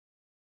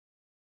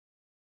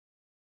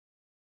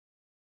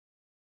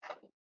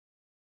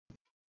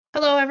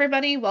Hello,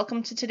 everybody.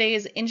 Welcome to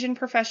today's Engine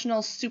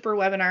Professional Super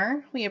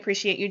Webinar. We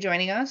appreciate you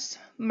joining us.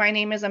 My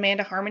name is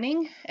Amanda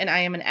Harmoning, and I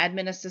am an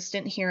admin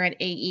assistant here at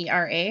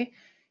AERA,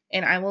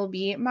 and I will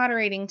be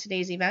moderating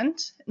today's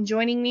event.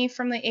 Joining me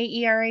from the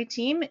AERA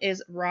team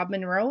is Rob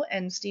Monroe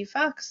and Steve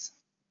Fox.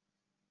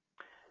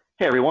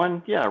 Hey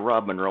everyone,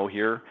 Rob Monroe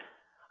here.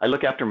 I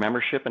look after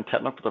membership and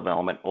technical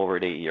development over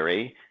at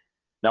AERA.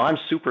 Now I'm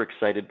super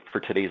excited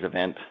for today's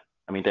event.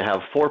 I mean, to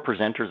have 4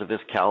 presenters of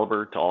this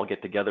caliber to all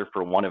get together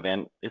for one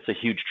event, it's a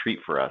huge treat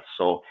for us.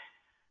 So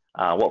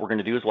what we're going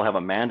to do is we'll have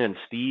Amanda and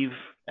Steve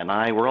and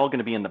we're all going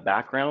to be in the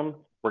background.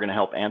 We're going to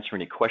help answer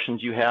any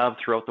questions you have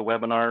throughout the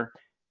webinar.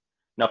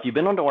 Now, if you've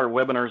been onto our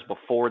webinars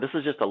before, this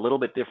is just a little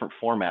bit different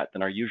format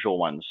than our usual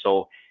ones.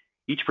 So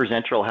each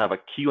presenter will have a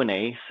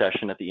Q&A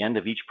session at the end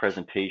of each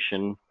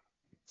presentation.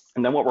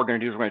 And then what we're going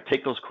to do is we're going to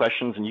take those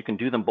questions, and you can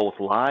do them both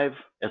live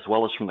as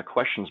well as from the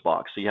questions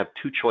box. So you have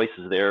 2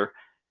 choices there.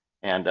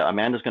 And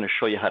Amanda's going to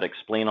show you how to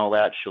explain all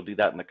that. She'll do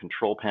that in the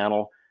control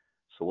panel.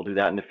 So we'll do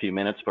that in a few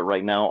minutes. But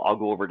right now, I'll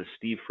go over to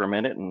Steve for a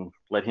minute and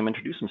let him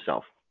introduce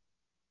himself.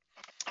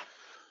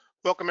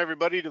 Welcome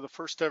everybody to the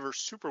first ever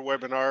super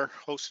webinar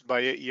hosted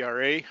by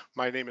AERA.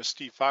 My name is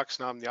Steve Fox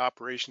and I'm the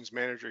operations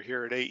manager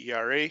here at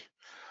AERA.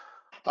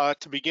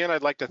 To begin,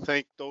 I'd like to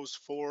thank those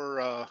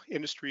 4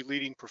 industry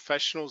leading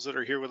professionals that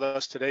are here with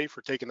us today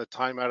for taking the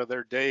time out of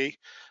their day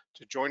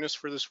to join us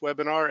for this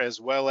webinar,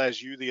 as well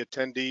as you, the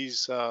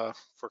attendees,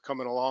 for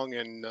coming along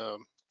and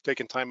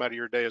taking time out of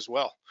your day as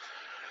well.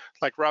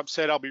 Like Rob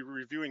said, I'll be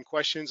reviewing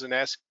questions and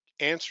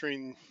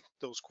answering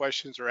those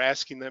questions or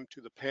asking them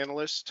to the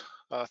panelists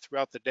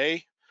throughout the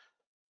day.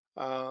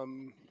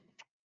 And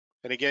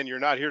again, you're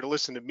not here to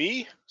listen to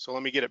me, so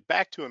let me get it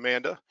back to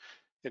Amanda,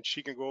 and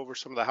she can go over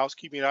some of the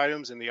housekeeping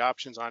items and the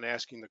options on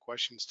asking the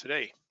questions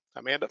today.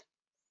 Amanda?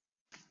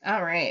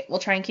 All right, we'll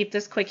try and keep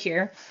this quick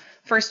here.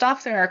 First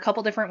off, there are a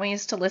couple different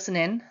ways to listen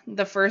in.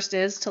 The first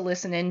is to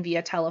listen in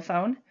via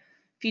telephone.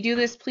 If you do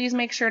this, please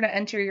make sure to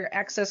enter your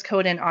access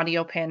code and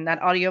audio pin.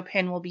 That audio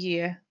pin will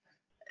be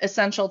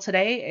essential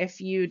today if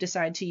you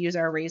decide to use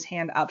our raise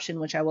hand option,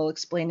 which I will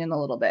explain in a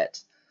little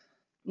bit.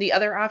 The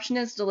other option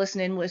is to listen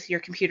in with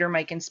your computer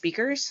mic and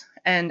speakers.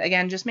 And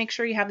again, just make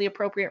sure you have the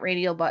appropriate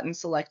radio button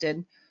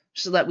selected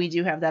so that we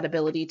do have that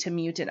ability to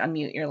mute and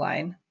unmute your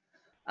line.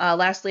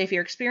 Lastly, if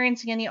you're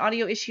experiencing any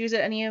audio issues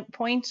at any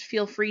point,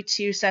 feel free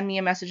to send me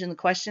a message in the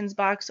questions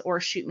box or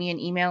shoot me an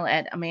email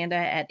at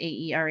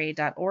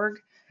amanda@aera.org.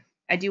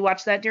 I do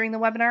watch that during the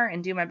webinar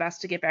and do my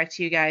best to get back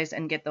to you guys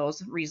and get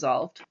those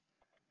resolved.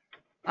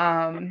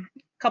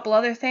 Couple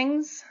other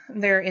things.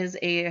 There is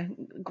a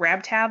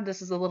grab tab.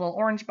 This is a little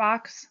orange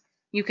box.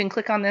 You can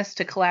click on this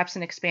to collapse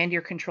and expand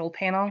your control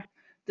panel.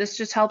 This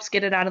just helps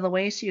get it out of the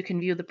way so you can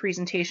view the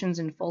presentations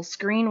in full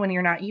screen when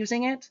you're not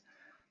using it.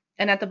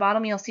 And at the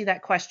bottom, you'll see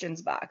that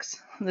questions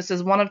box. This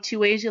is one of 2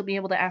 ways you'll be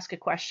able to ask a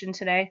question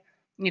today.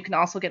 You can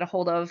also get a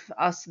hold of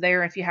us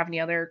there if you have any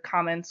other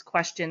comments,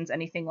 questions,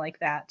 anything like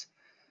that.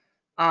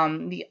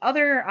 The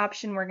other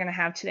option we're going to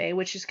have today,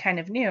 which is kind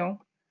of new,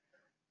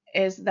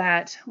 is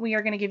that we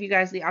are going to give you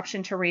guys the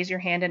option to raise your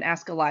hand and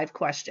ask a live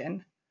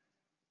question.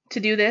 To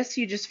do this,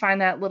 you just find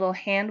that little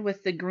hand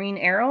with the green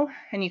arrow,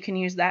 and you can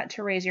use that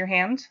to raise your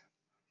hand.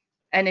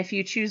 And if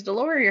you choose to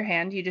lower your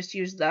hand, you just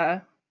use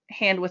the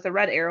hand with the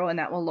red arrow, and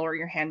that will lower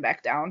your hand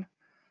back down.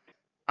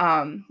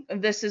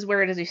 This is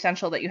where it is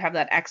essential that you have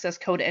that access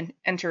code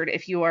entered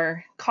if you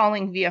are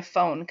calling via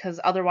phone, because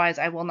otherwise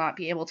I will not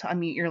be able to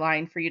unmute your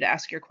line for you to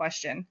ask your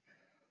question.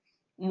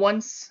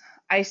 Once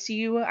I see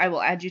you, I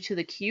will add you to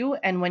the queue,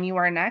 and when you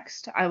are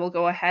next, I will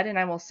go ahead and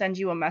I will send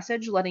you a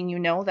message letting you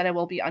know that I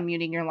will be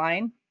unmuting your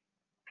line.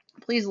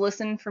 Please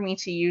listen for me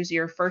to use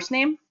your first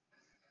name,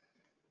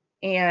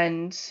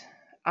 and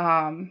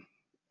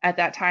at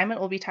that time, it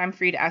will be time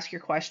for you to ask your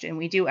question.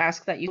 We do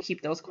ask that you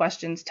keep those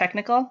questions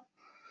technical,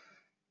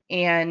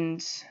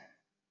 and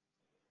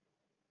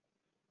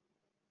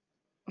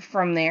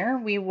from there,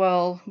 we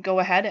will go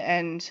ahead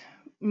and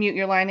mute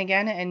your line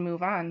again and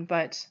move on,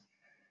 but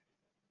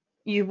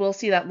you will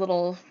see that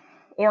little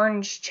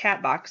orange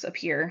chat box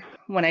appear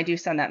when I do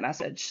send that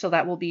message. So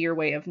that will be your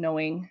way of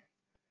knowing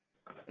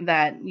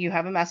that you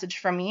have a message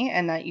from me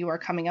and that you are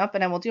coming up,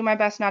 and I will do my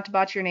best not to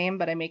botch your name,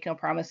 but I make no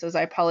promises.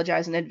 I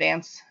apologize in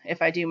advance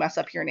if I do mess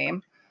up your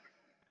name.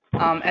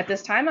 At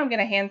this time, I'm going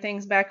to hand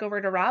things back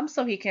over to Rob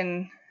so he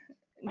can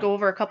go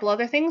over a couple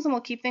other things and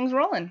we'll keep things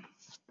rolling.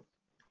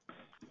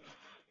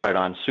 Right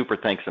on. Super.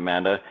 Thanks,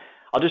 Amanda.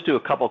 I'll just do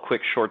a couple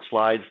quick short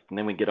slides and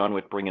then we get on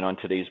with bringing on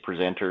today's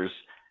presenters.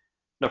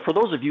 Now, for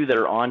those of you that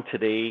are on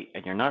today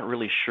and you're not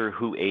really sure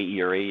who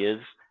AERA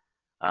is,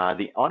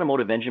 the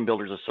Automotive Engine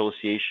Builders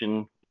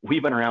Association,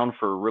 we've been around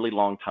for a really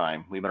long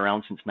time. We've been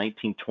around since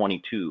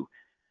 1922,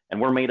 and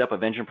we're made up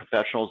of engine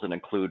professionals that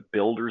include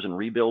builders and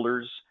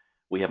rebuilders.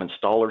 We have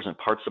installers and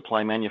parts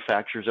supply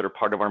manufacturers that are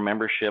part of our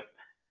membership,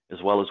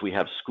 as well as we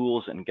have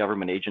schools and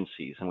government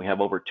agencies, and we have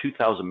over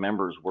 2,000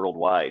 members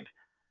worldwide.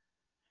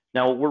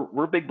 Now,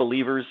 we're big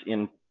believers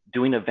in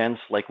doing events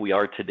like we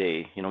are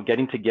today, you know,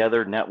 getting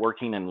together,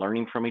 networking, and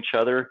learning from each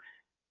other.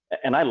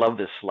 And I love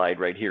this slide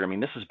right here. I mean,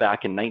 this is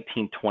back in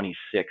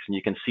 1926, and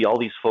you can see all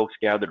these folks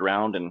gathered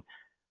around, and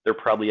they're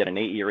probably at an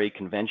AERA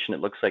convention. It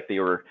looks like they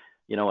were,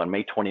 on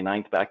May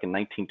 29th back in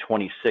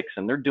 1926,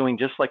 and they're doing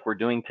just like we're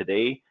doing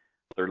today.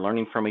 They're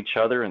learning from each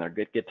other, and they're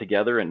get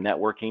together and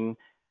networking.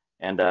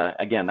 And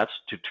again, that's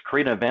to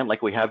create an event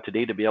like we have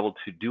today, to be able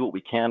to do what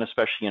we can,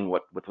 especially in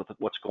with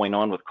what's going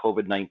on with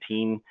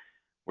COVID-19.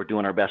 We're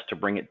doing our best to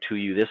bring it to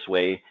you this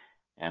way.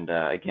 And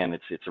again,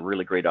 it's a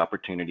really great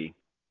opportunity.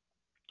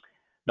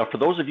 Now, for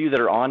those of you that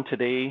are on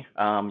today,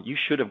 you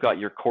should have got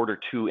your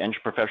Q2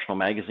 Engine Professional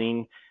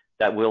magazine.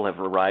 That will have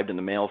arrived in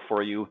the mail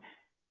for you.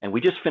 And we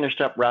just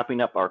finished up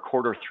wrapping up our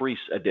Q3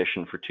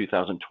 edition for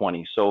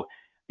 2020. So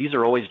these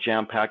are always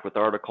jam-packed with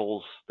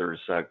articles.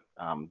 There's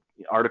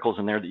articles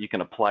in there that you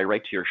can apply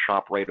right to your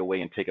shop right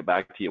away and take it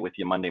back to you with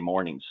you Monday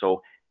morning.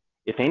 So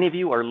if any of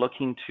you are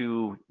looking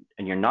to,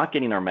 and you're not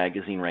getting our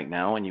magazine right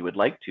now and you would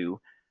like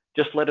to,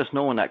 just let us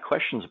know in that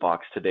questions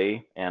box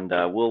today, and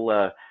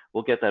we'll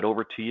get that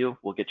over to you.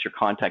 We'll get your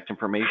contact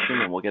information,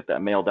 and we'll get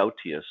that mailed out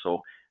to you,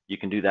 so you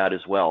can do that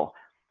as well.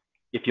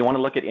 If you want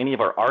to look at any of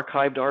our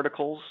archived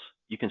articles,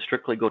 you can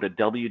strictly go to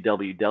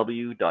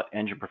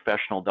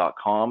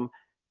www.engineprofessional.com,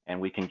 and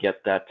we can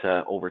get that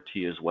over to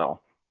you as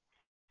well.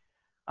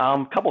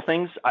 Couple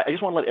things. I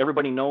just want to let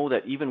everybody know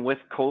that even with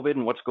COVID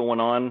and what's going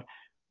on,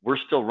 we're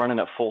still running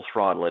at full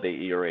throttle at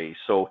AERA.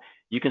 So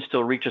you can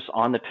still reach us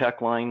on the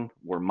tech line.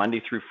 We're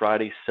Monday through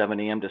Friday, 7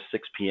 a.m. to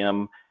 6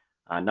 p.m.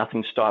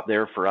 Nothing stopped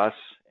there for us.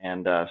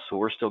 And so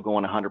we're still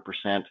going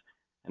 100%.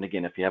 And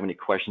again, if you have any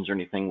questions or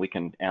anything, we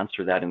can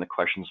answer that in the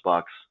questions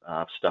box,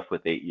 stuff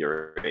with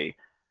AERA.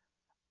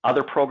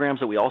 Other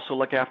programs that we also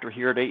look after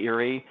here at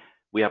AERA,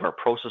 we have our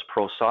Process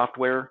Pro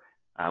software.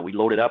 We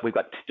load it up. We've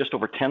got just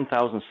over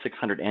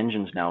 10,600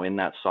 engines now in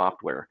that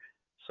software.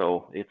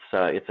 So it's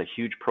a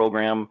huge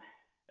program,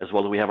 as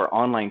well as we have our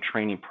online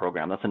training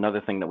program. That's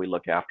another thing that we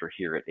look after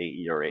here at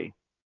AERA.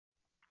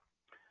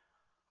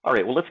 All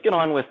right, well, let's get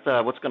on with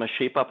what's going to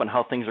shape up and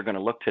how things are going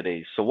to look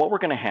today. So what we're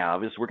going to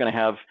have is we're going to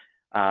have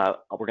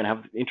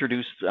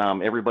introduced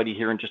everybody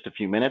here in just a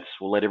few minutes.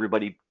 We'll let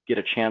everybody get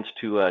a chance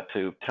to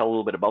tell a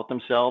little bit about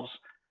themselves.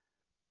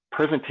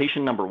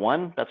 Presentation number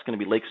 1, that's going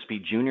to be Lake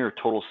Speed Junior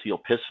Total Seal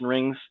Piston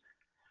Rings.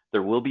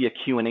 There will be a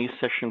Q&A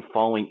session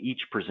following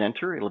each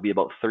presenter. It'll be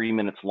about 30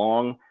 minutes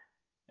long.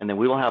 And then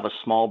we will have a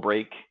small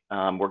break.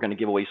 We're going to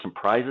give away some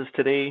prizes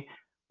today.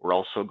 We're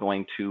also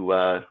going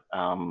to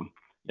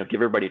give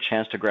everybody a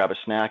chance to grab a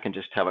snack and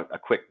just have a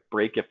quick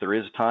break if there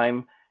is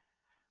time.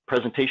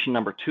 Presentation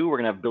number 2, we're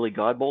going to have Billy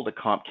Godbold of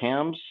Comp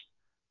Cams.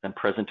 Then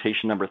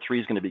presentation number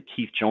 3 is going to be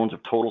Keith Jones of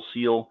Total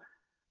Seal.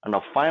 And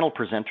our final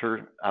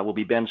presenter will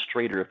be Ben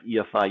Strader of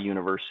EFI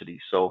University.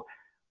 So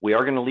we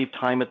are going to leave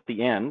time at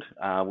the end.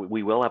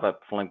 We will have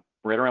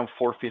right around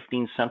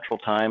 4:15 Central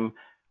Time.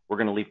 We're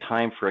going to leave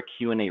time for a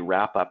Q&A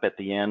wrap up at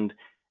the end,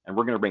 and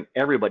we're going to bring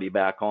everybody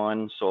back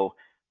on. So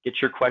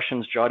get your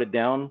questions jotted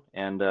down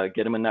and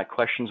get them in that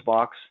questions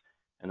box,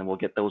 and then we'll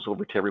get those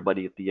over to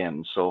everybody at the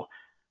end. So,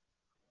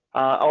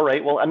 all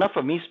right, well, enough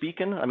of me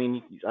speaking. I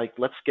mean,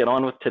 let's get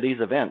on with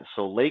today's event.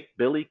 So Lake,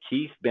 Billy,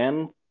 Keith,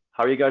 Ben,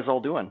 how are you guys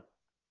all doing?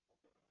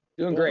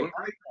 Doing great.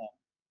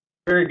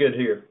 Very good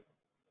here.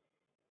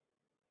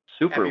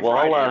 Super. Happy well,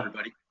 Friday,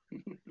 everybody.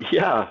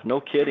 Yeah, no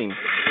kidding.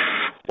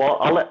 Well,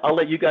 I'll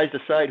let you guys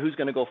decide who's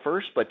going to go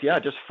first, but yeah,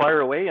 just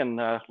fire away and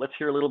let's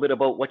hear a little bit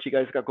about what you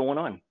guys got going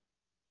on.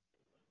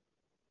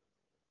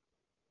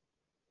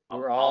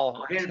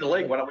 I'll hand it to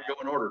Lake. Why don't we go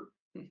in order?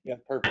 Yeah,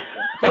 perfect.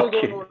 So we go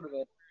in order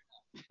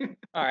then.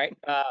 All right.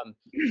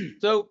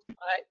 So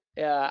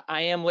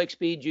I am Lake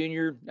Speed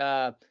Junior.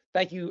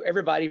 Thank you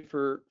everybody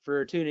for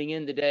tuning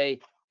in today.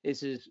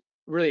 This is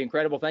really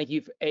incredible. Thank you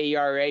for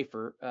AERA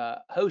for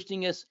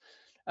hosting us.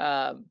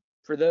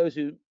 For those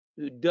who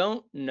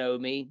don't know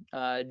me,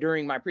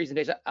 during my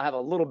presentation, I have a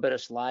little bit of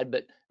slide,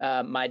 but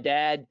my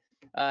dad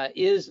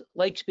is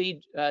Lake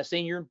Speed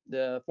Senior,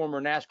 the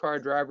former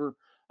NASCAR driver.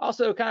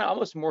 Also, kind of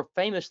almost more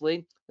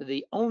famously,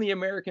 the only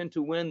American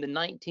to win the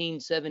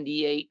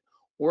 1978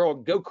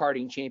 World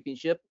Go-Karting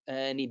Championship,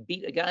 and he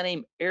beat a guy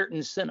named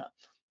Ayrton Senna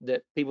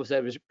that people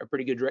said was a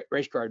pretty good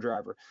race car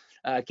driver.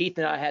 Keith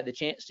and I had the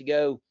chance to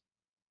go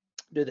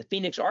to the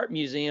Phoenix Art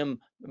Museum,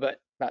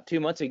 but about 2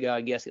 months ago, I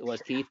guess it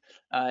was, Keith,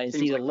 and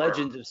see the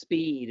Legends of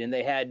Speed, and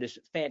they had this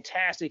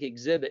fantastic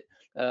exhibit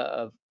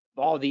of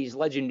all these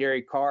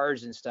legendary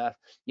cars and stuff,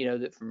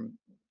 that from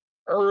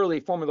early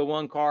Formula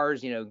One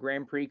cars,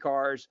 Grand Prix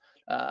cars,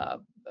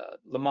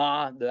 Le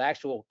Mans, the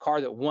actual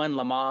car that won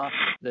Le Mans,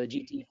 the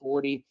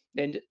GT40,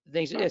 and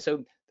things. Yeah,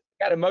 so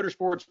got a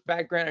motorsports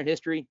background and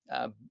history.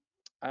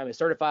 I'm a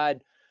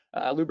certified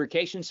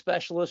lubrication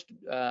specialist,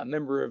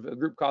 member of a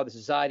group called the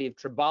Society of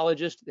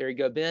Tribologists. There you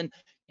go, Ben.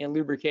 And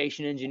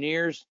lubrication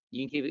engineers.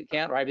 You can keep it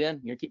count, right,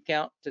 Ben? You're gonna keep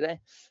count today.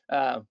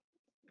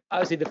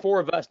 Obviously, the four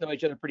of us know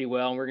each other pretty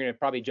well, and we're going to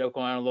probably joke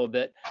around a little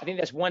bit. I think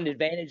that's one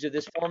advantage of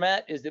this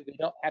format, is that we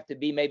don't have to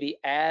be maybe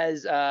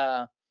as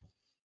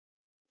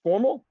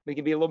formal. We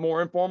can be a little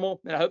more informal,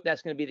 and I hope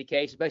that's going to be the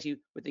case, especially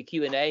with the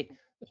Q&A.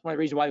 That's one of the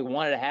reasons why we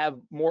wanted to have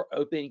more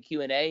open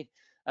Q&A.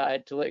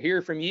 to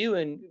hear from you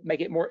and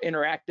make it more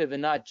interactive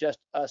and not just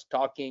us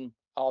talking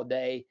all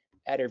day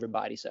at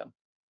everybody. So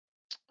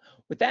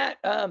with that,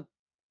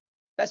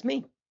 that's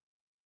me.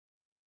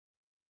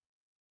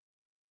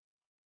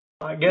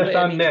 I guess Billy,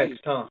 I I'm mean next, you.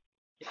 huh?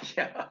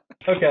 Yeah.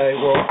 Okay,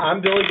 well,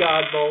 I'm Billy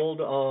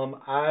Godbold.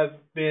 I've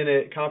been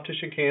at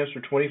competition camps for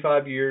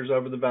 25 years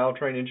over the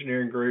valvetrain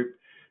engineering group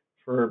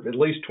for at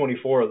least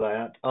 24 of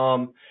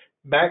that.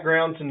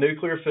 Background's a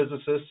nuclear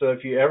physicist, so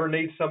if you ever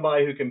need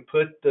somebody who can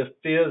put the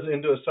fizz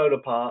into a soda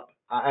pop,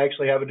 I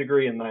actually have a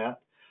degree in that.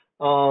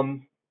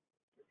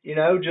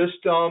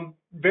 Just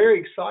very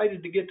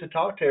excited to get to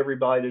talk to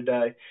everybody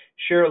today,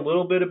 share a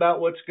little bit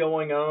about what's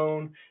going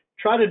on,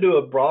 try to do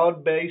a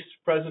broad-based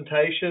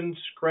presentation,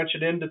 scrunch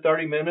it into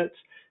 30 minutes,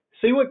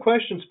 see what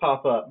questions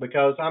pop up,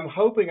 because I'm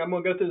hoping I'm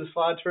going to go through the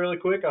slides fairly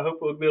quick. I hope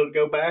we'll be able to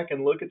go back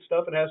and look at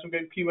stuff and have some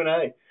good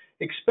Q&A,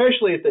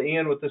 especially at the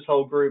end with this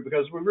whole group,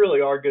 because we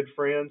really are good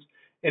friends,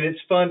 and it's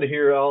fun to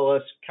hear all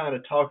us kind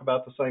of talk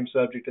about the same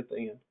subject at the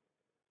end.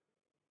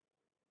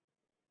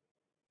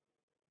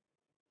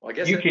 Well, I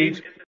guess You,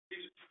 Keith.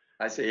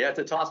 I say, yeah,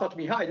 to toss out to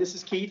me. Hi, this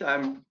is Keith.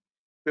 I'm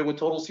been with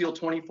Total Seal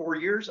 24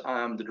 years.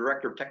 I'm the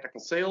director of technical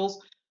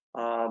sales.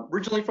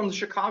 Originally from the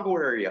Chicago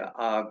area.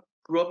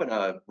 Grew up in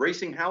a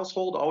racing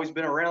household. Always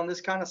been around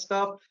this kind of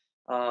stuff.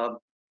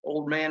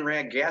 Old man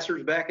ran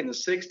gassers back in the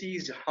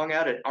 60s. Hung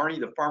out at Arnie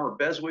the Farmer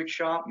Beswick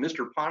shop,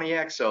 Mr.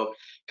 Pontiac. So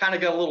kind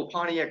of got a little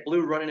Pontiac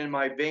blue running in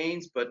my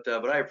veins. But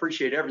I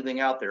appreciate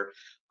everything out there.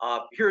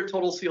 Here at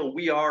Total Seal,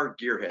 we are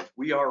gearheads.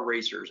 We are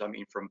racers. I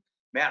mean, from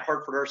Matt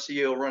Hartford, our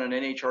CEO, running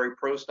NHRA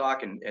Pro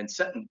Stock and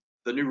setting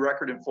the new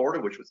record in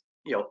Florida, which was,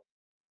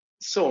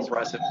 so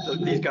impressive.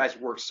 These guys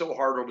worked so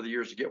hard over the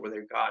years to get where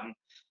they've gotten.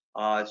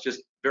 It's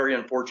just very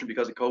unfortunate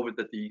because of COVID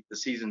that the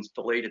season's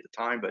delayed at the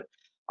time. But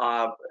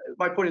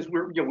my point is,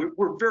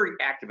 we're very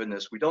active in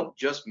this. We don't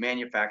just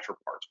manufacture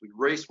parts. We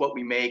race what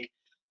we make,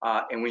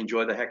 and we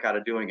enjoy the heck out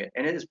of doing it.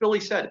 And as Billy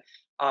said,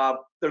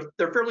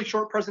 they're fairly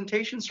short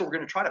presentations, so we're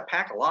going to try to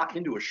pack a lot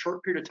into a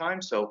short period of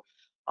time. So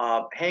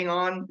hang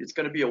on, it's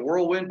going to be a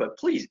whirlwind, but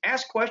please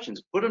ask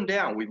questions, put them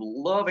down. We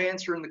love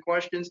answering the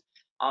questions,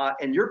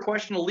 and your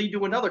question will lead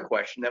to another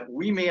question that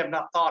we may have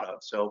not thought of.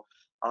 So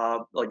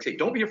like I say,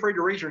 don't be afraid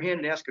to raise your hand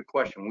and ask a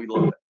question. We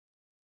love it.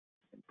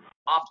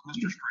 Off to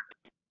Mr.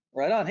 Strader.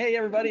 Right on. Hey,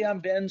 everybody, I'm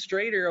Ben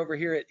Strader over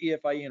here at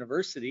EFI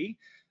University,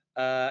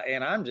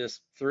 and I'm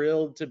just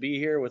thrilled to be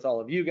here with all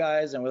of you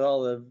guys and with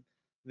all of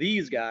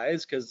these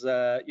guys, because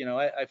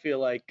I feel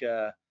like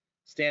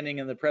standing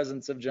in the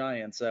presence of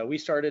giants. We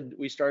started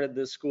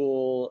this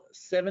school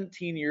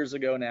 17 years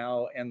ago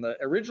now, and the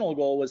original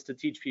goal was to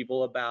teach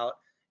people about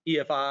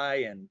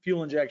EFI and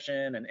fuel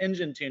injection and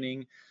engine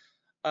tuning.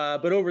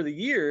 But over the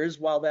years,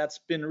 while that's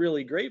been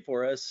really great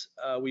for us,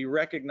 we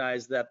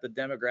recognized that the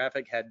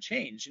demographic had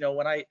changed.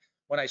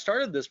 When I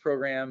started this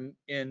program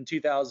in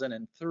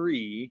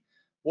 2003,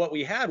 what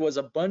we had was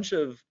a bunch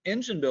of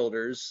engine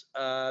builders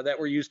that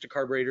were used to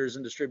carburetors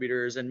and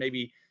distributors, and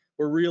maybe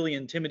were really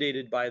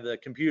intimidated by the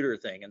computer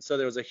thing. And so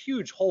there was a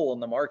huge hole in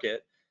the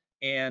market.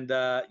 And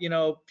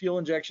fuel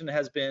injection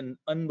has been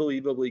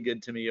unbelievably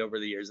good to me over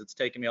the years. It's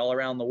taken me all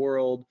around the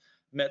world,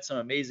 met some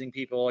amazing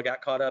people. I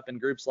got caught up in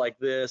groups like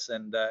this,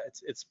 and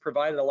it's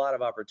provided a lot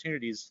of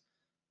opportunities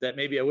that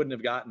maybe I wouldn't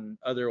have gotten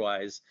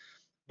otherwise.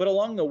 But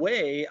along the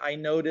way, I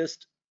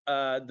noticed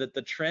that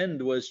the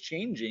trend was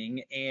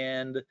changing,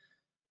 and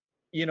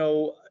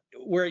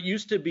where it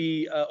used to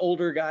be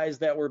older guys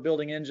that were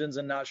building engines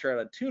and not sure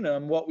how to tune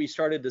them, what we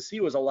started to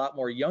see was a lot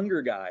more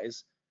younger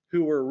guys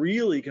who were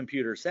really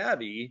computer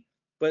savvy,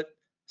 but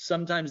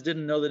sometimes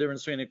didn't know the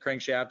difference between a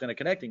crankshaft and a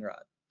connecting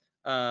rod.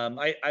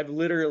 I've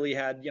literally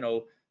had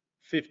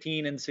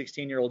 15 and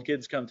 16-year-old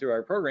kids come through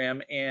our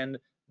program, and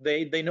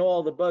they know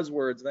all the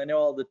buzzwords, they know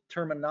all the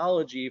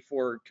terminology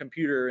for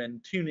computer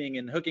and tuning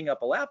and hooking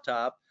up a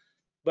laptop,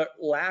 but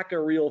lack a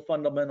real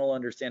fundamental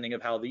understanding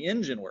of how the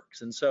engine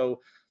works. And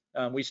so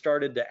we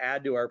started to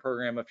add to our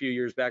program a few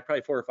years back,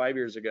 probably 4 or 5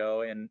 years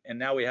ago, and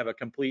now we have a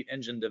complete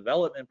engine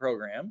development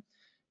program,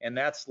 and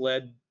that's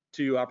led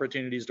to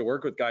opportunities to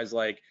work with guys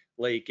like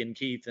Lake and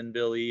Keith and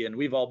Billy, and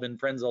we've all been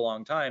friends a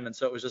long time. And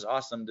so it was just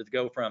awesome to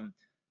go from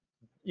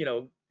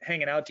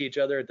hanging out to each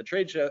other at the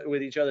trade show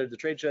with each other at the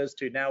trade shows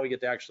to now we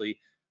get to actually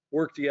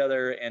work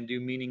together and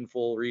do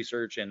meaningful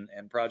research and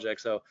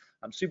projects. So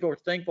I'm super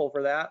thankful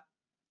for that.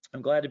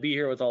 I'm glad to be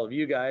here with all of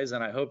you guys,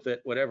 and I hope that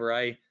whatever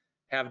I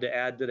have to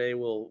add today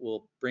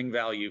will bring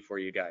value for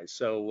you guys.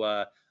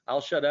 So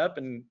I'll shut up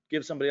and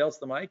give somebody else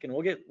the mic, and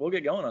we'll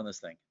get going on this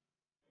thing.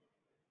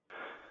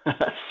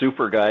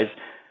 Super, guys.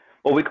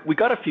 Well, we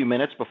got a few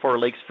minutes before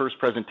Lake's first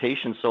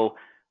presentation. So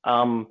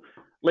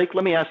Lake,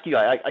 let me ask you,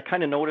 I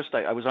kind of noticed,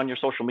 I was on your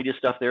social media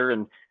stuff there,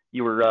 and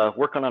you were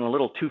working on a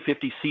little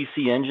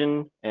 250cc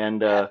engine,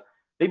 and that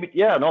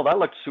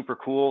looked super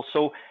cool.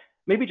 So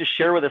maybe just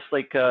share with us,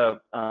 like,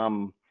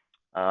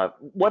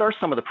 what are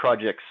some of the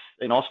projects,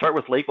 and I'll start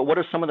with Lake, but what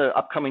are some of the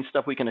upcoming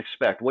stuff we can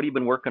expect? What have you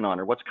been working on,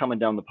 or what's coming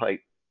down the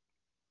pipe?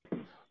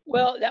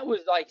 Well, that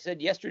was, like I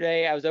said,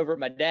 yesterday. I was over at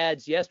my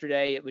dad's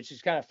yesterday, which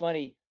is kind of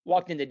funny.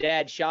 walked into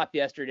Dad's shop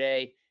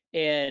yesterday,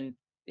 and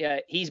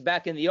he's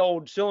back in the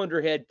old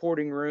cylinder head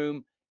porting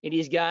room, and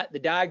he's got the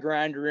die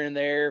grinder in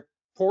there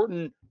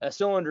porting a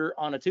cylinder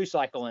on a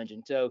 2-cycle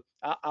engine. So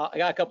I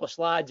got a couple of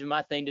slides in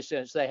my thing just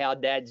to say how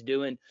Dad's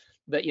doing.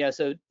 But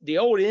so the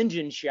old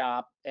engine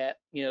shop at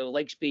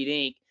Lake Speed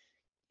Inc.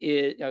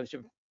 is,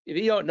 if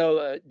you don't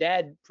know,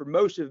 Dad, for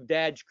most of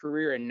Dad's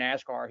career in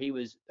NASCAR, he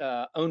was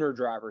owner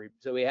driver.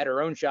 So we had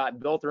our own shop,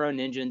 built our own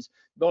engines,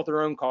 built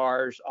our own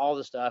cars, all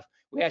the stuff.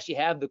 We actually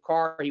have the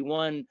car he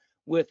won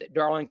with at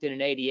Darlington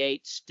in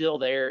 '88 still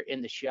there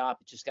in the shop.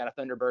 It's just got a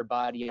Thunderbird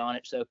body on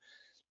it. So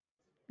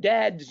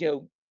Dad's,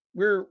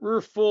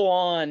 we're full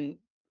on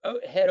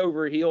head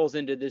over heels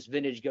into this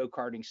vintage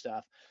go-karting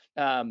stuff.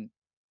 I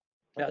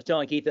was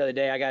telling Keith the other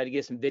day, I got to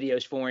get some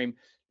videos for him.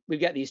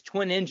 We've got these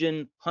twin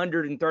engine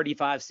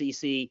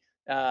 135cc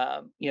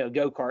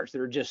go-karts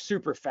that are just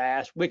super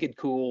fast, wicked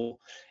cool,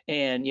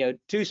 and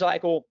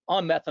 2-cycle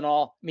on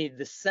methanol. I mean,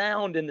 the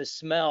sound and the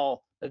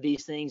smell of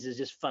these things is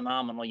just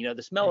phenomenal.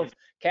 The smell of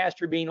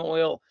castor bean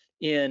oil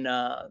in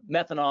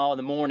methanol in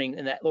the morning,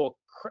 and that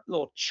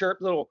little chirp,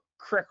 little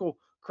crickle,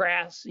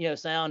 crass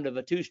sound of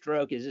a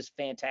 2-stroke is just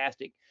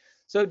fantastic.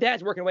 So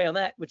Dad's working away on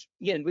that, which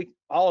again, we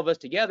all of us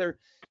together,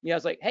 I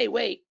was like, hey,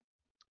 wait.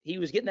 He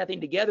was getting that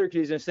thing together because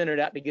he's going to send it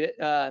out to get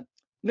it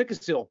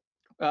Nicosil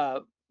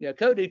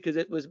coated, because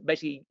it was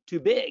basically too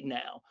big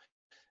now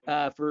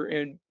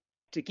and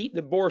to keep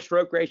the bore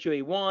stroke ratio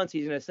he wants.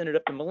 He's going to send it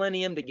up to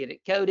Millennium to get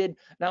it coated.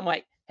 And I'm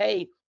like,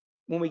 hey,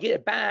 when we get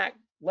it back,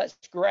 let's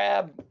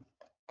grab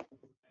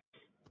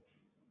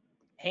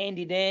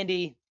handy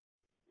dandy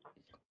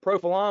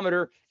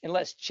profilometer and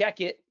let's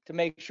check it to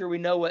make sure we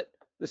know what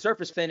the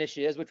surface finish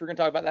is, which we're going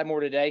to talk about that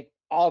more today.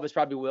 All of us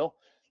probably will.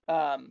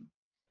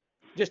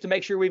 Just to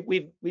make sure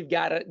we've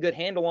got a good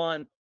handle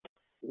on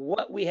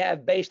what we have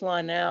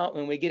baseline now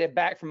when we get it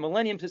back from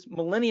Millennium, since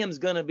Millennium's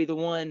going to be the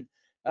one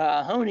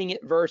honing it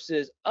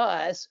versus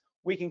us.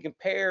 We can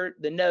compare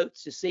the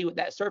notes to see what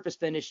that surface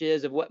finish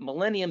is of what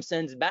Millennium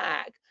sends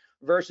back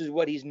versus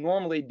what he's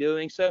normally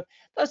doing. So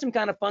that's some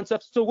kind of fun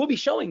stuff. So we'll be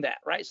showing that,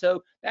 right?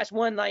 So that's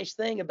one nice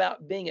thing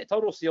about being at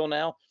Total Seal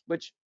now,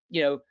 which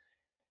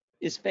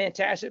is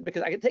fantastic,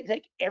 because I can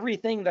take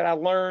everything that I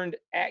learned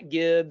at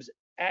Gibbs,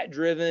 at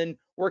Driven,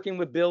 working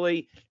with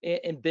Billy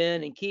and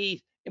Ben and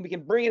Keith, and we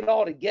can bring it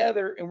all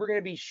together, and we're going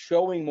to be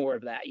showing more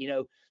of that.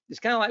 It's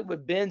kind of like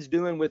what Ben's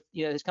doing with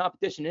his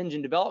competition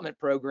engine development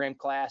program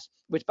class,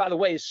 which by the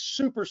way is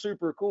super,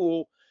 super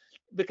cool,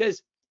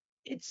 because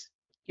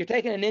you're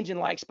taking an engine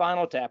like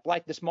Spinal Tap,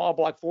 like the small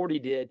block 40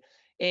 did,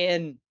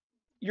 and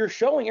you're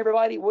showing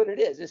everybody what it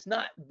is. It's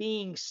not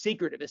being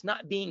secretive. It's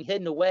not being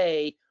hidden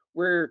away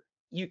where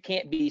you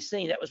can't be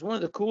seen. That was one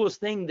of the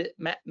coolest things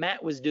that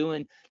Matt was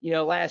doing,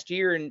 last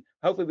year, and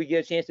hopefully we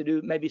get a chance to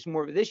do maybe some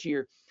more of it this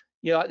year.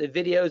 Like the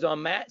videos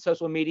on Matt's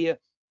social media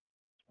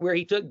where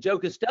he took Joe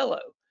Costello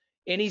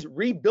and he's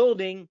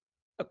rebuilding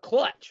a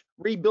clutch,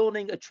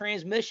 rebuilding a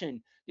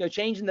transmission,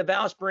 changing the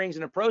valve springs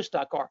in a pro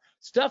stock car.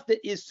 Stuff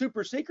that is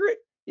super secret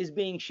is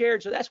being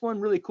shared. So that's one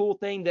really cool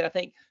thing that I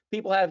think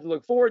people have to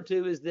look forward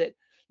to, is that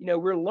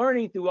we're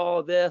learning through all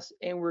of this,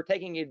 and we're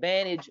taking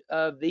advantage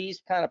of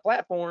these kind of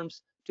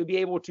platforms to be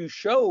able to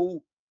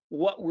show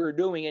what we're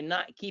doing and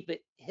not keep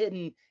it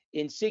hidden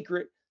in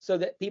secret, so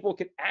that people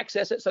can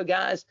access it. So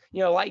guys,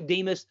 like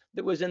Demas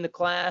that was in the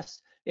class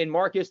and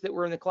Marcus that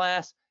were in the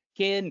class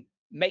can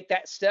make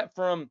that step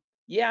from,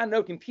 I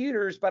know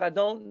computers, but I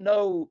don't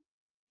know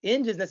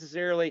engines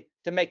necessarily,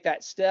 to make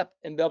that step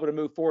and be able to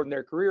move forward in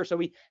their career. So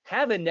we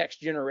have a next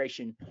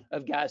generation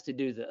of guys to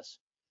do this.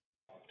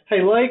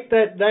 Hey, Lake,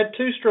 that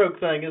 2-stroke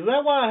thing, is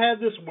that why I have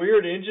this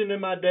weird engine in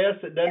my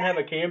desk that doesn't have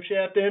a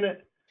camshaft in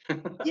it?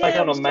 Like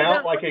on a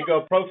mount, like a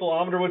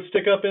profilometer would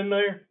stick up in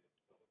there?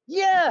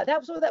 Yeah,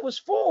 that's what that was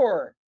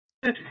for.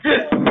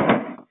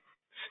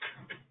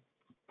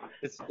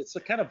 It's a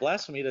kind of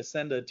blasphemy to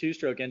send a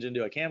 2-stroke engine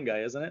to a cam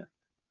guy, isn't it?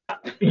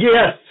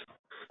 Yes.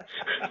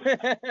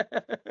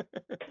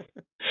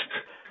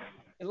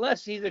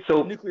 Unless he's a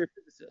nuclear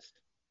physicist.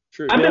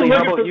 True. I've been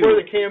looking for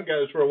where the cam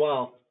goes for a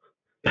while.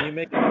 Can you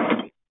make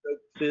a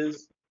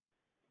fizz?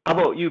 How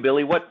about you,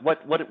 Billy?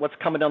 What's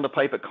coming down the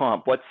pipe at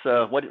Comp? What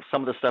is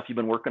some of the stuff you've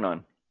been working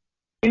on?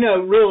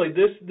 Really,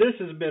 this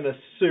has been a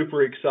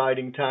super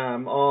exciting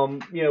time.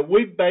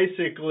 We've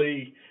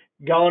basically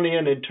gone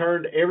in and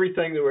turned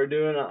everything that we're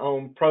doing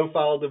on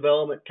profile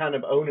development kind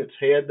of on its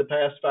head the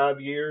past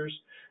 5 years.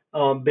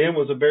 Ben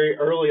was a very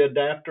early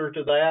adapter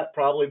to that,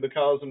 probably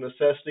because of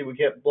necessity. We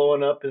kept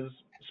blowing up his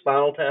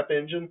Spinal Tap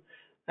engine,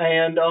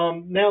 and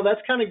now that's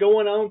kind of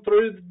going on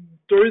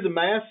through the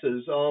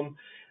masses.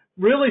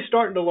 Really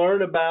starting to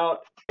learn about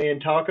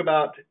and talk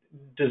about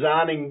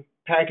designing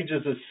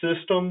packages as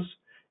systems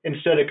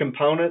instead of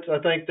components. I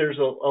think there's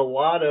a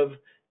lot of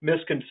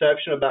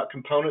misconception about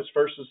components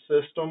versus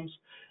systems.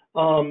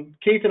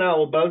 Keith and I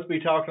will both be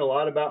talking a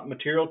lot about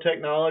material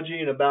technology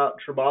and about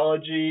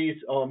tribology,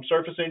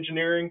 surface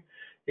engineering,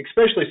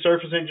 especially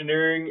surface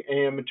engineering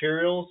and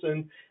materials.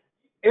 And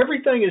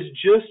everything is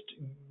just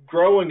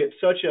growing at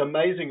such an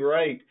amazing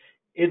rate.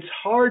 it's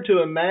hard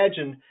to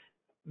imagine.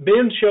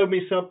 Ben showed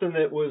me something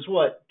that was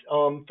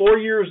 4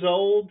 years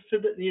old. So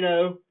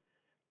that,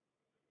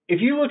 if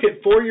you look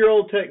at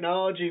 4-year-old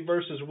technology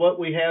versus what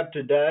we have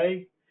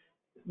today,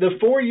 the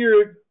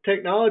 4-year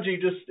technology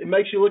it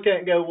makes you look at it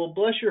and go, well,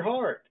 bless your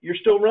heart, you're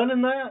still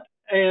running that.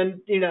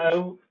 And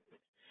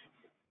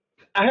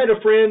I had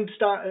a friend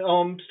stop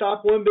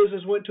one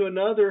business, went to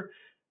another.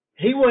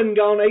 He wasn't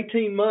gone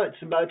 18 months,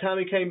 and by the time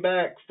he came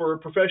back for a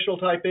professional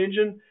type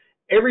engine,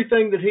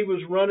 everything that he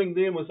was running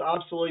then was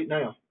obsolete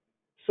now.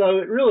 So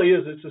it really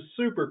is. It's a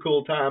super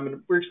cool time,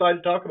 and we're excited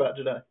to talk about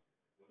it today.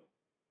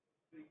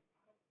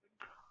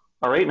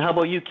 All right, and how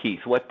about you,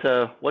 Keith? What's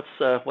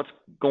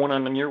going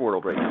on in your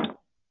world right now?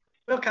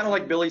 Well, kind of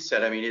like Billy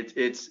said, I mean,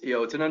 it's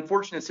an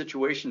unfortunate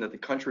situation that the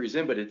country is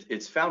in, but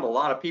it's found a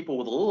lot of people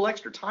with a little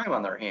extra time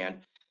on their hand,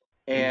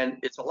 and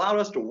it's allowed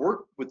us to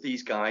work with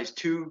these guys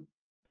to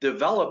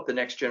develop the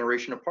next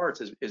generation of parts,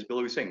 as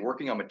Billy was saying,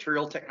 working on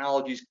material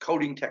technologies,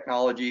 coating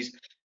technologies,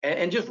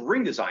 and just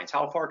ring designs.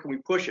 How far can we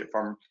push it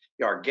from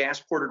our gas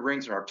ported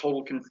rings and our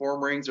total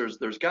conform rings?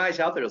 There's guys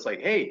out there that's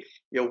like, hey,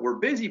 we're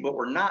busy, but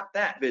we're not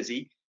that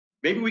busy.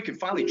 Maybe we can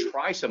finally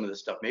try some of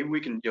this stuff. Maybe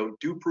we can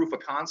do proof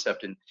of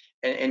concept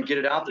and get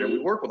it out there. We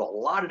work with a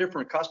lot of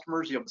different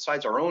customers.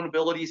 Besides our own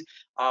abilities,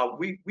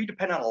 we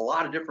depend on a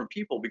lot of different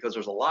people because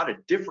there's a lot of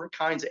different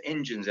kinds of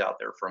engines out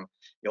there, from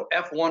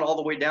F1 all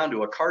the way down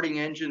to a karting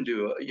engine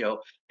to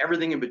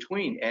everything in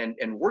between.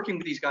 And working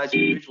with these guys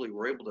individually,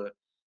 we're able to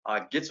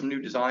get some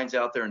new designs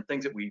out there and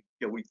things that we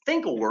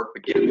think will work,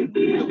 but get them in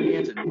real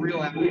hands and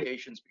real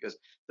applications, because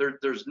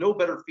there's no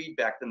better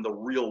feedback than the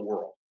real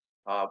world.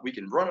 We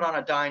can run it on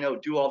a dyno,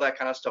 do all that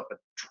kind of stuff, but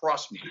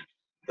trust me,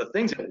 the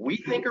things that we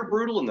think are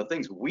brutal and the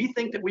things we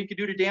think that we could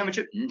do to damage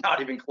it, not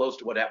even close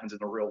to what happens in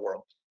the real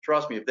world.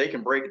 Trust me, if they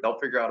can break it, they'll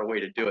figure out a way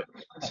to do it.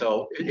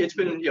 So it's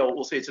been,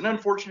 we'll say it's an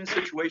unfortunate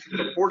situation,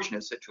 but a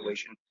fortunate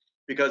situation,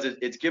 because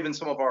it's given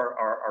some of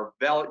our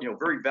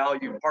very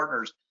valued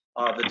partners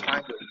the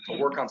time to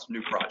work on some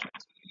new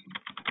projects.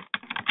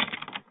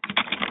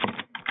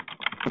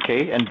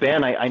 Okay, and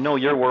Ben, I know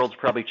your world's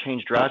probably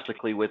changed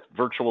drastically with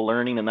virtual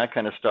learning and that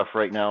kind of stuff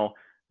right now.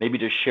 Maybe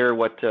just share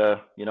what,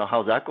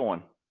 how's that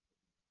going?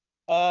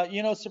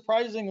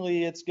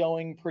 Surprisingly, it's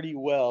going pretty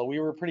well. We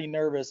were pretty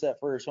nervous at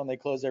first when they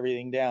closed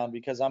everything down,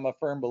 because I'm a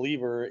firm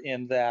believer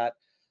in that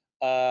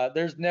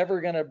there's never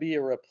going to be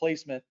a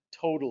replacement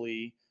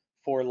totally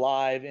for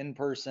live,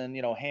 in-person,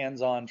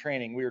 hands-on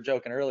training. We were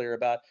joking earlier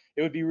about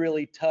it would be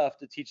really tough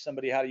to teach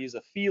somebody how to use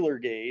a feeler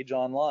gauge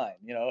online.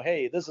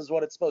 Hey, this is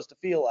what it's supposed to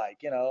feel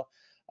like,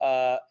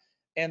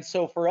 and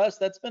so for us,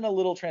 that's been a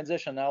little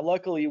transition. Now,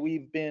 luckily,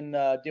 we've been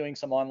doing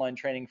some online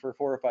training for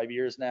 4 or 5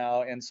 years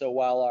now. And so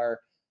while our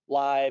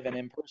live and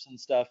in-person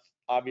stuff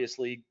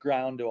obviously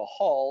ground to a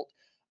halt,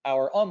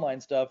 our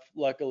online stuff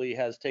luckily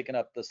has taken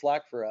up the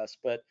slack for us.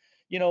 But,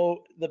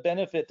 the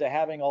benefit to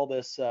having all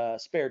this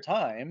spare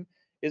time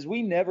is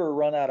we never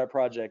run out of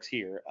projects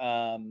here.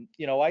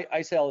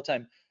 I say all the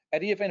time,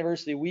 at EFI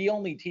University, we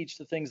only teach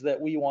the things that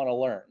we want to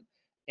learn.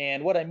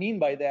 And what I mean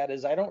by that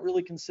is I don't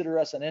really consider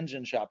us an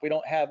engine shop.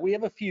 We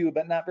have a few,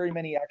 but not very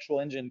many actual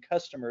engine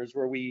customers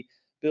where we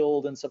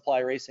build and supply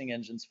racing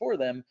engines for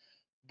them.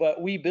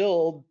 But we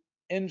build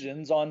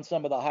engines on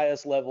some of the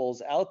highest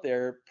levels out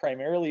there,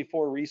 primarily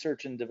for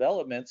research and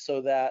development, so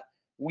that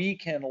we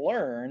can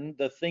learn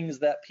the things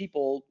that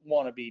people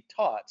want to be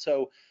taught.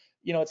 So,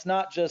 it's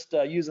not just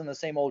using the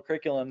same old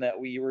curriculum that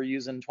we were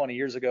using 20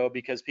 years ago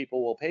because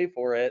people will pay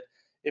for it.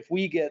 If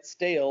we get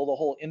stale, the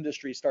whole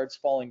industry starts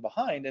falling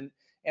behind.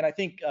 And I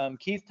think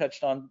Keith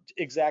touched on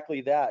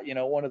exactly that.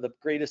 One of the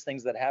greatest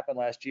things that happened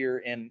last year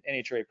in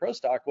NHRA Pro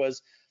Stock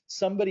was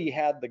somebody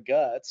had the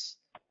guts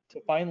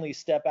to finally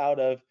step out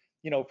of,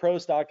 Pro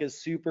Stock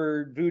is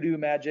super voodoo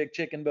magic,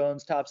 chicken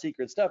bones, top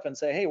secret stuff, and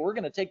say, hey, we're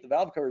going to take the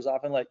valve covers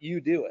off and let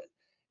you do it.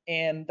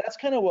 And that's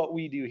kind of what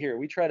we do here.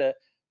 We try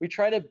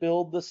to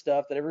build the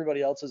stuff that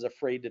everybody else is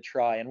afraid to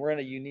try. And we're in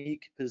a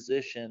unique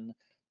position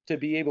to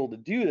be able to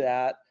do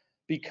that,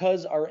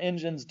 because our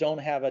engines don't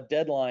have a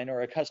deadline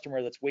or a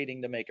customer that's waiting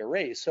to make a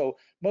race. So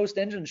most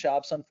engine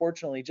shops,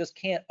 unfortunately, just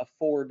can't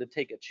afford to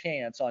take a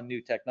chance on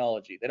new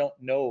technology. They don't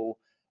know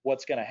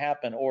what's going to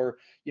happen, or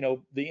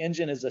the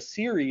engine is a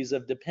series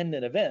of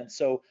dependent events.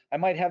 So I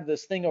might have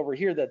this thing over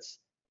here that's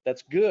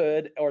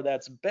good or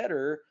that's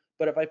better,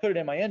 but if I put it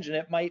in my engine,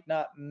 it might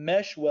not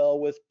mesh well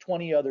with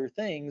 20 other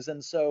things.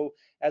 And so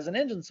as an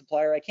engine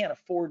supplier, I can't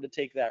afford to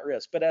take that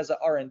risk. But as an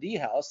R&D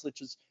house,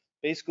 which is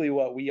basically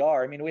what we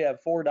are. I mean, we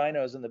have 4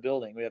 dynos in the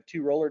building. We have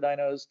 2 roller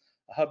dynos,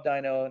 a hub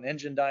dyno, an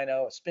engine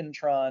dyno, a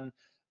spintron,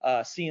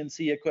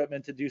 CNC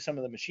equipment to do some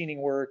of the machining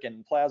work,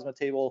 and plasma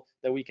table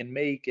that we can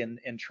make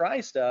and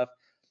try stuff.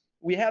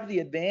 We have the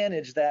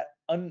advantage that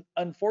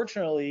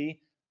unfortunately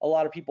a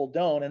lot of people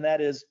don't, and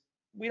that is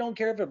we don't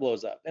care if it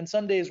blows up. And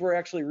some days we're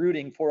actually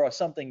rooting for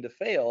something to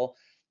fail,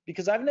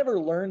 because I've never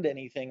learned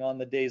anything on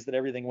the days that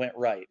everything went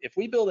right. If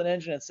we build an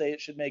engine and say it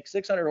should make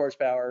 600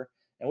 horsepower,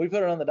 and we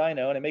put it on the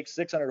dyno and it makes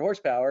 600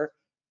 horsepower,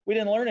 we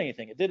didn't learn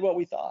anything. It did what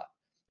we thought.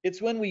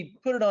 It's when we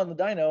put it on the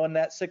dyno and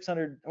that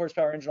 600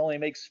 horsepower engine only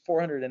makes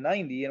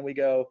 490, and we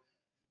go,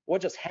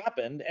 what just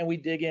happened? And we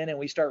dig in and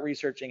we start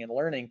researching and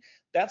learning.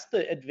 That's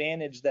the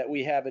advantage that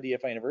we have at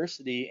EFI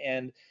University,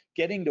 and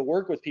getting to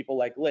work with people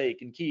like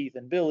Lake and Keith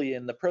and Billy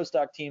and the pro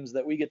stock teams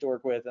that we get to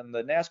work with and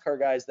the NASCAR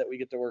guys that we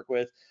get to work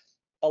with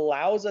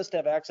allows us to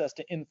have access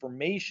to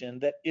information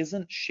that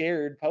isn't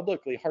shared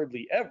publicly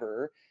hardly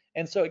ever.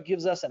 And so it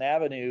gives us an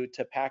avenue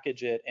to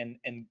package it and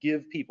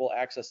give people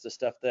access to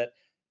stuff that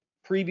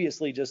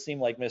previously just seemed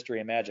like mystery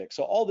and magic.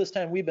 So all this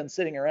time we've been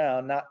sitting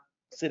around, not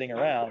sitting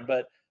around,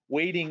 but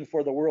waiting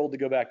for the world to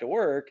go back to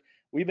work.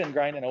 We've been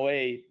grinding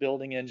away,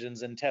 building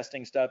engines and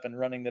testing stuff and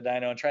running the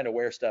dyno and trying to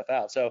wear stuff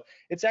out. So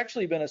it's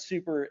actually been a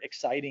super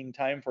exciting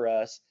time for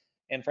us.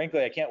 And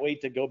frankly, I can't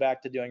wait to go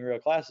back to doing real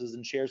classes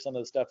and share some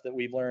of the stuff that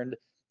we've learned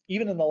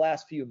even in the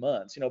last few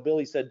months. You know,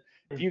 Billy said,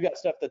 if you got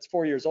stuff that's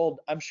 4 years old,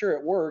 I'm sure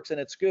it works and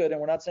it's good.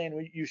 And we're not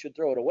saying you should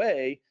throw it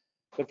away.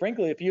 But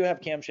frankly, if you have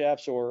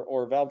camshafts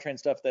or valvetrain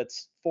stuff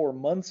that's 4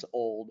 months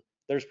old,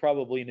 there's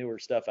probably newer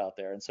stuff out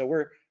there. And so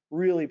we're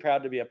really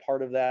proud to be a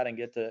part of that and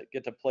get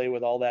to play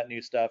with all that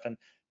new stuff. And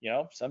you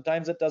know,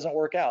 sometimes it doesn't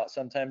work out.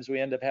 Sometimes we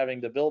end up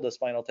having to build a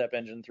spinal tap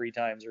engine 3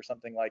 times or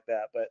something like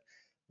that. But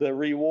the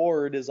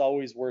reward is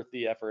always worth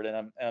the effort,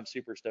 and I'm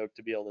super stoked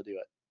to be able to do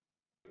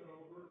it.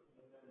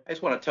 I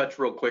just want to touch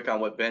real quick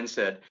on what Ben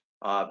said.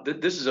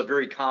 This is a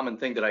very common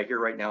thing that I hear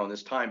right now in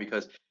this time,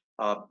 because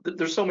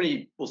there's so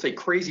many, we'll say,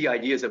 crazy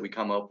ideas that we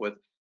come up with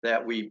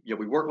that we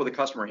work with a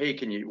customer. Hey,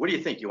 what do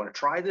you think? You want to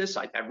try this?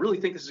 I really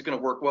think this is going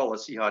to work well.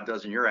 Let's see how it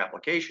does in your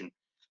application.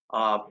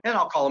 And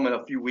I'll call them in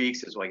a few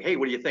weeks. It's like, hey,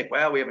 what do you think?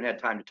 Well, we haven't had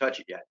time to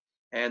touch it yet.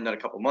 And then a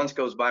couple of months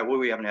goes by. Well,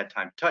 we haven't had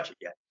time to touch it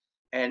yet.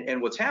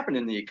 And what's happened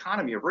in the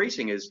economy of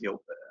racing is, 4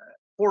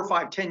 or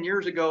 5, 10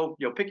 years ago,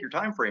 pick your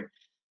time frame,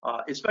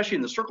 especially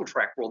in the circle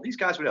track world, these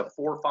guys would have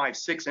 4, 5,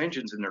 6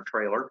 engines in their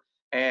trailer.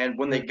 And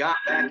when they got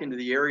back into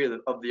the area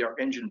of the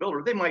engine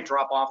builder, they might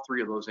drop off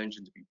 3 of those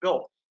engines to be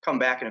built, come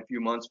back in a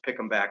few months, pick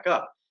them back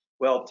up.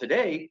 Well,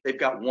 today they've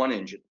got 1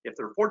 engine. If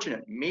they're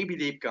fortunate, maybe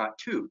they've got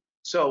 2.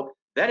 So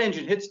that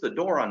engine hits the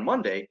door on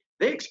Monday.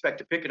 They expect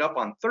to pick it up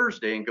on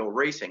Thursday and go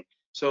racing.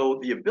 So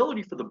the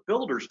ability for the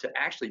builders to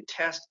actually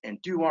test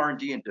and do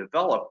R&D and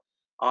develop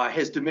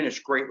has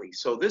diminished greatly.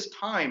 So this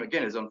time,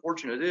 again, as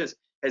unfortunate it is,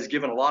 has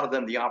given a lot of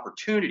them the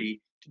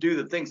opportunity to do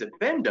the things that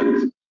Ben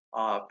does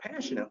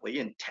passionately,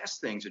 and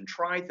test things and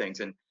try things.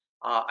 And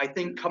I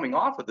think coming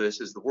off of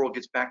this, as the world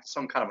gets back to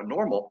some kind of a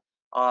normal,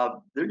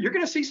 you're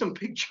going to see some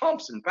big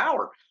jumps in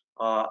power.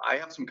 I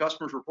have some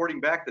customers reporting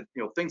back that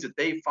things that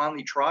they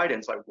finally tried, and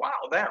it's like, wow,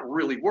 that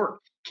really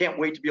worked. Can't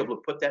wait to be able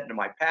to put that into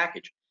my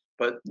package.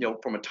 But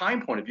from a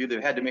time point of view,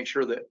 they've had to make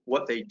sure that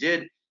what they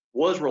did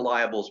was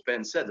reliable. As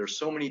Ben said, there's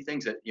so many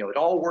things that it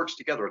all works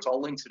together. It's all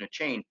links in a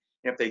chain.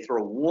 And if they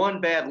throw one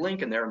bad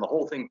link in there and the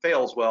whole thing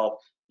fails, well,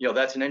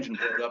 that's an engine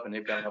build-up, and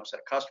they've got an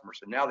upset customer.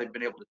 So now they've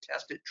been able to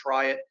test it,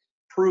 try it,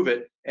 prove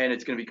it, and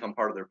it's going to become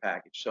part of their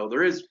package. So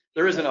there is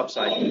an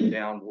upside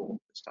down world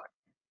this time.